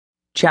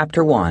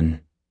Chapter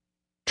 1.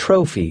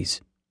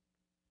 Trophies.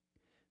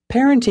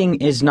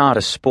 Parenting is not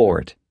a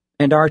sport,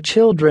 and our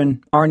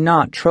children are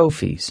not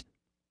trophies.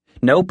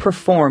 No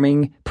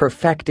performing,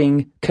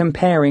 perfecting,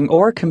 comparing,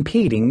 or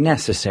competing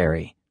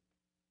necessary.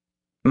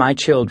 My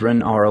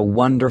children are a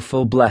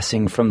wonderful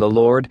blessing from the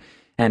Lord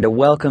and a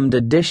welcomed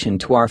addition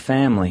to our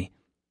family.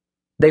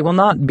 They will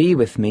not be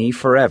with me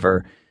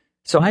forever,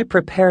 so I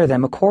prepare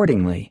them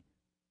accordingly.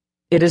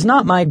 It is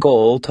not my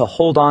goal to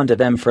hold on to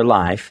them for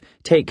life,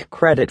 take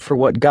credit for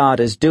what God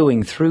is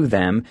doing through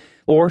them,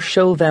 or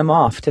show them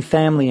off to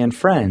family and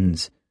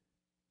friends.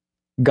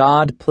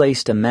 God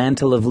placed a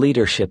mantle of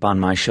leadership on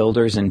my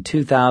shoulders in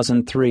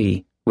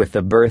 2003 with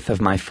the birth of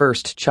my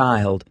first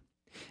child,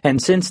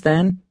 and since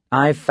then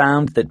I've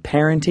found that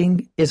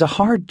parenting is a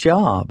hard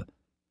job.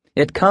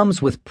 It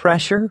comes with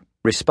pressure,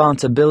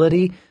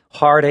 responsibility,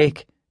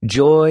 heartache,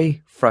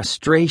 joy,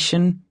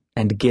 frustration,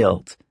 and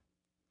guilt.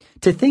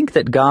 To think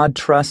that God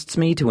trusts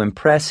me to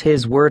impress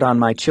His word on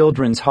my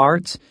children's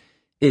hearts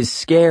is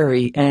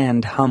scary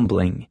and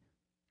humbling.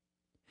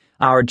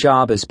 Our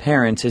job as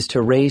parents is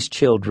to raise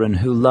children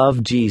who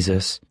love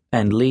Jesus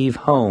and leave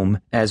home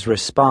as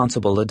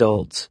responsible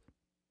adults.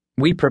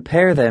 We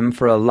prepare them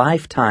for a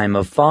lifetime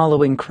of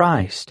following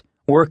Christ,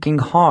 working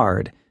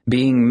hard,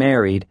 being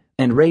married,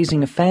 and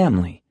raising a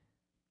family.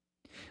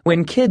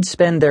 When kids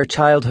spend their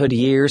childhood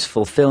years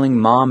fulfilling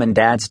mom and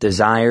dad's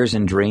desires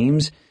and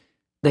dreams,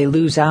 they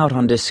lose out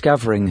on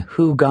discovering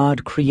who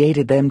God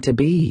created them to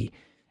be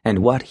and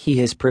what He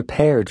has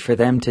prepared for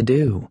them to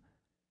do.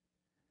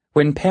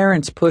 When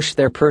parents push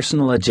their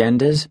personal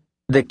agendas,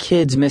 the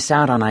kids miss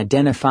out on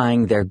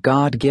identifying their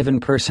God-given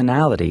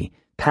personality,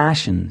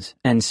 passions,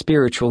 and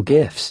spiritual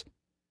gifts.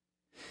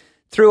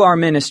 Through our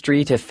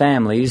ministry to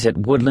families at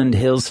Woodland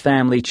Hills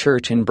Family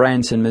Church in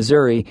Branson,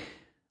 Missouri,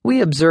 we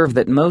observe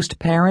that most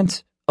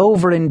parents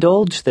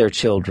overindulge their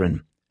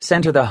children,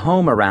 center the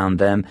home around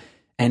them,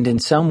 and in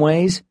some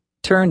ways,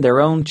 turn their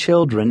own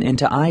children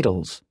into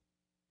idols.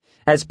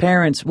 As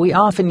parents, we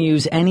often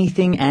use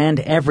anything and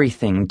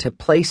everything to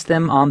place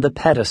them on the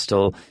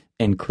pedestal,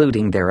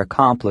 including their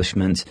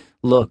accomplishments,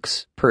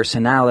 looks,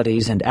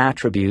 personalities, and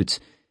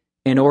attributes,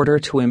 in order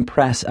to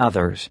impress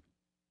others.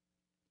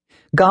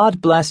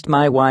 God blessed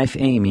my wife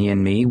Amy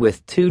and me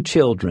with 2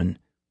 children,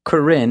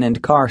 Corinne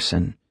and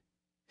Carson.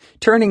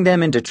 Turning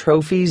them into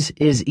trophies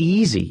is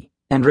easy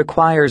and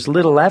requires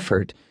little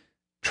effort.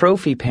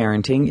 Trophy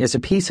parenting is a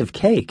piece of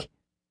cake.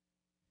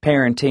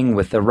 Parenting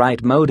with the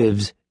right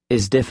motives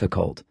is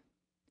difficult.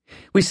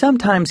 We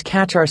sometimes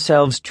catch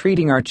ourselves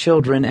treating our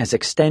children as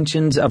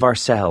extensions of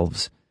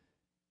ourselves.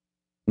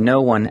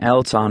 No one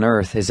else on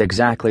earth is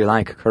exactly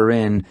like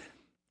Corinne.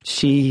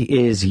 She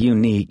is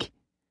unique.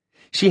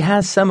 She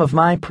has some of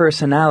my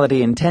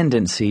personality and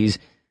tendencies,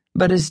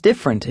 but is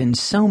different in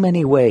so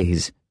many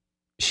ways.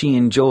 She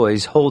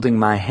enjoys holding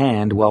my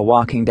hand while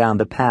walking down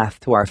the path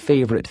to our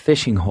favorite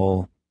fishing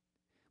hole.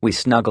 We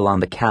snuggle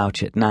on the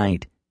couch at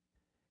night.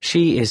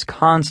 She is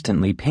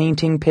constantly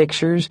painting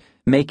pictures,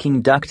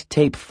 making duct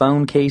tape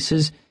phone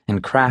cases,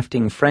 and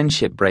crafting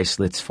friendship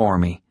bracelets for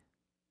me.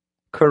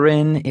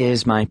 Corinne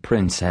is my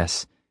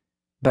princess,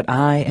 but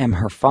I am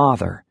her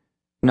father,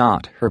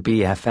 not her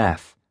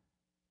BFF.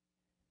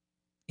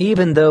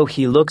 Even though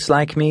he looks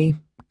like me,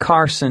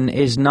 Carson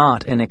is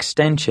not an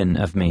extension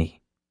of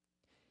me.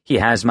 He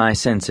has my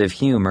sense of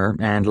humor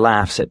and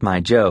laughs at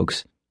my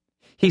jokes.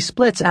 He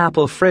splits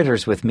apple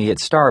fritters with me at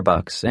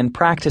Starbucks and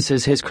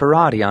practices his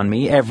karate on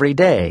me every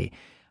day.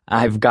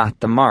 I've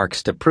got the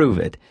marks to prove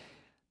it.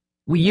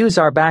 We use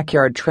our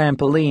backyard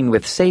trampoline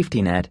with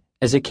safety net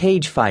as a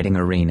cage fighting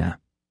arena.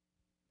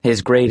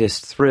 His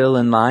greatest thrill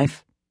in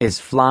life is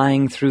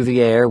flying through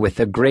the air with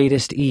the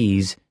greatest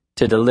ease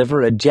to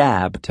deliver a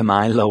jab to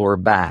my lower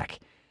back.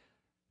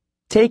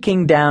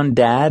 Taking down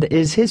Dad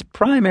is his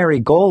primary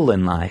goal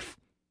in life.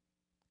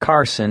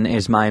 Carson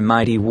is my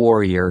mighty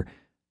warrior,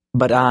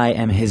 but I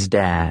am his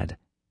dad,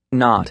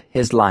 not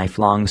his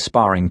lifelong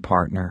sparring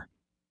partner.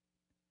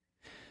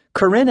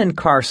 Corinne and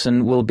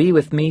Carson will be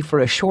with me for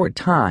a short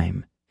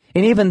time,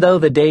 and even though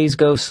the days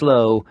go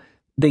slow,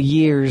 the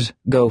years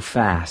go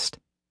fast.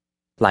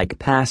 Like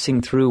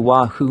passing through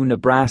Wahoo,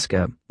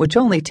 Nebraska, which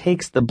only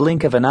takes the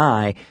blink of an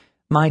eye,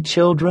 my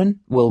children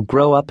will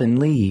grow up and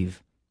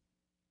leave.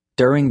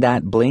 During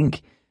that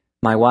blink,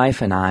 my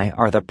wife and I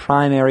are the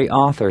primary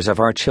authors of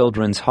our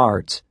children's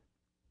hearts.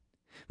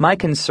 My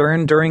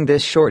concern during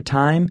this short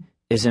time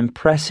is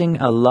impressing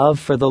a love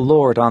for the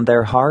Lord on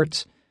their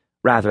hearts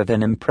rather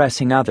than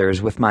impressing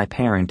others with my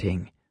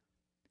parenting.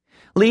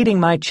 Leading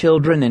my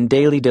children in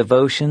daily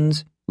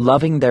devotions,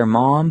 loving their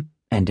mom,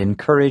 and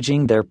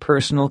encouraging their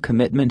personal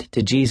commitment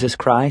to Jesus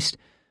Christ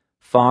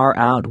far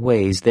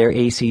outweighs their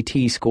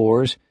ACT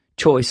scores,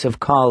 choice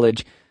of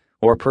college,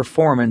 or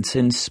performance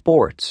in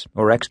sports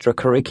or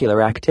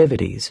extracurricular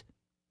activities.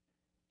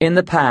 In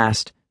the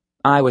past,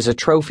 I was a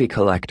trophy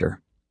collector,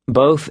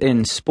 both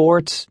in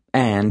sports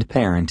and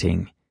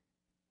parenting.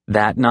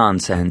 That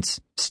nonsense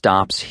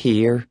stops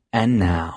here and now.